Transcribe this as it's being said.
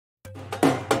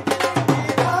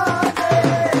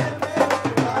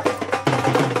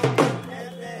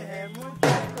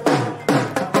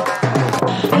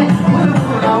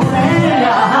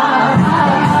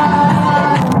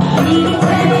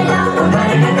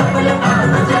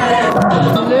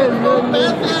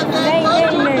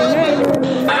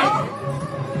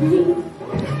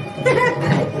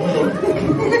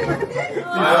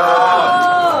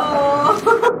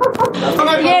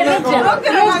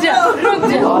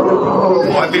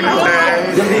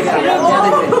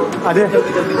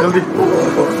जल्दी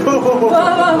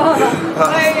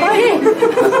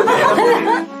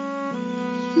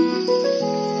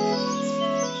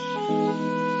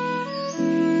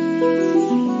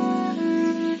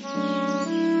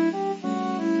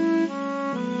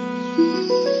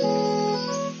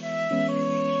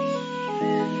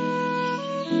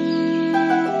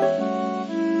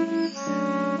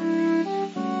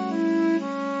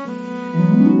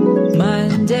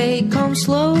Monday comes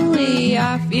slowly,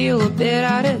 I feel a bit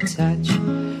out of touch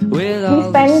with all. We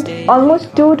spent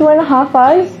almost 2.5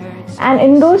 hours, and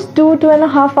in those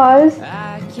 2.5 hours,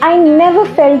 I never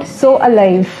felt so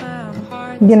alive.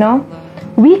 You know,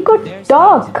 we could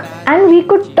talk, and we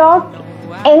could talk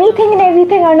anything and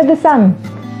everything under the sun.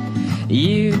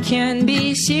 You can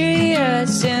be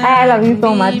serious and I love you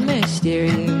so much.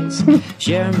 Mysterious.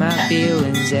 Share my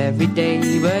feelings every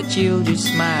day, but you'll just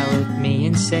smile at me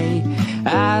and say,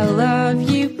 I love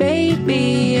you,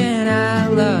 baby, and I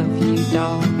love you,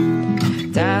 doll.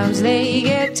 Times they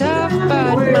get tough,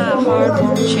 but my heart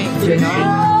won't change at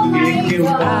all.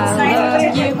 I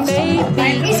love you, baby,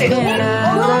 and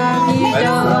I love you,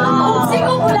 doll.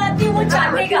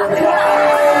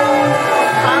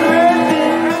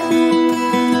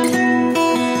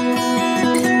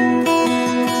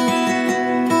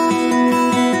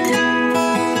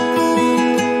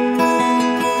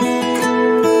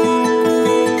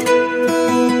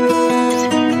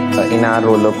 In our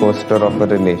roller coaster of a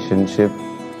relationship,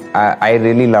 I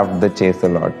really loved the chase a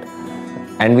lot,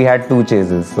 and we had 2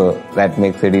 chases, so that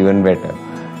makes it even better.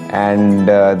 And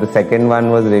the second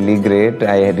one was really great.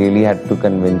 I really had to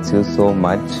convince you so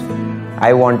much.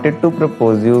 I wanted to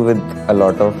propose you with a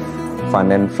lot of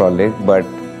fun and frolic, but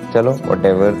chalo,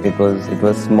 whatever. It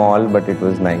was small, but it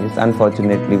was nice.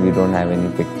 Unfortunately, we don't have any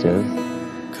pictures.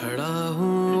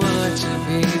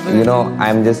 You know,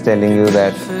 I'm just telling you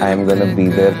that I'm gonna be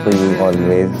there for you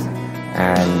always,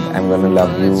 and I'm gonna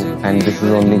love you, and this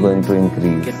is only going to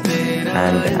increase,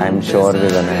 and I'm sure we're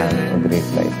gonna have a great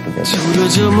life together.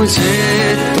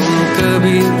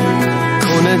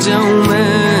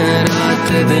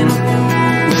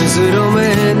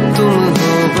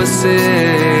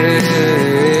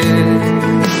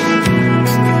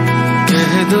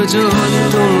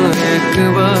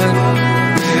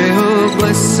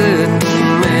 बस तुम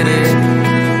मेरे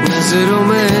नजरों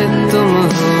में तुम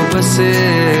हो बसे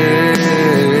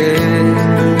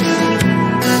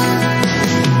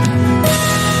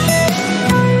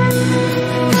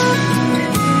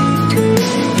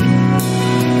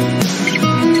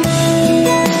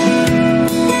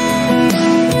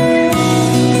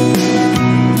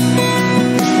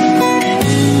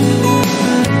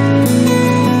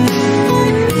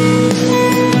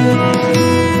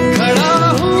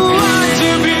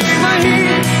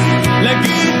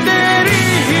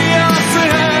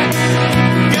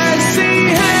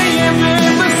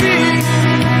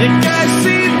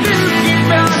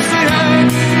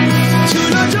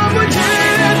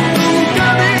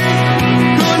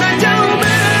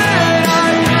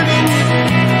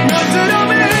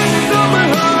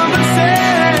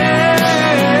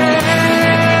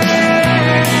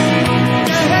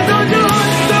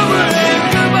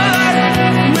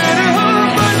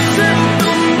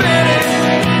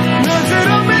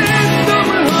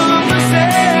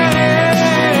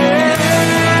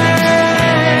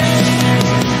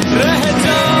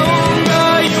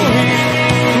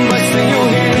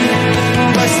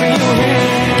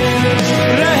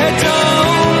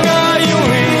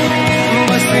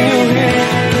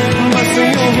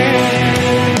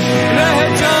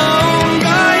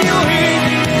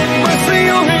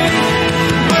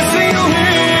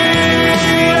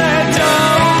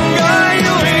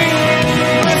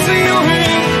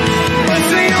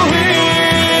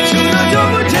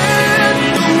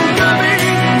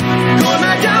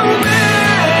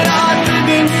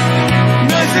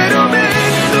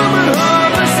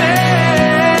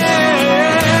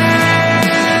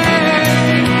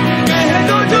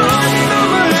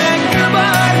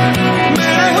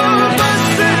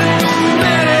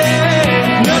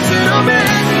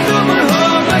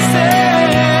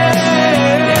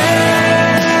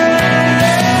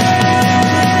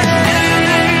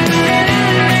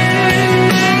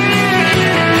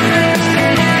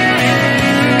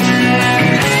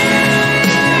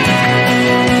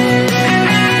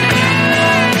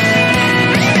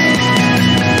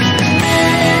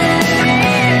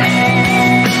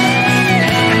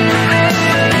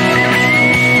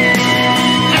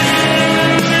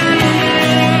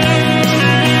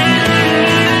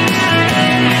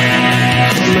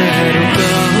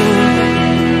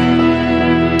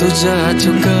जा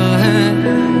चुका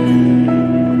है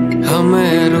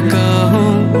मैं रुका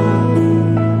हूँ,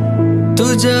 तू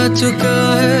जा चुका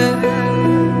है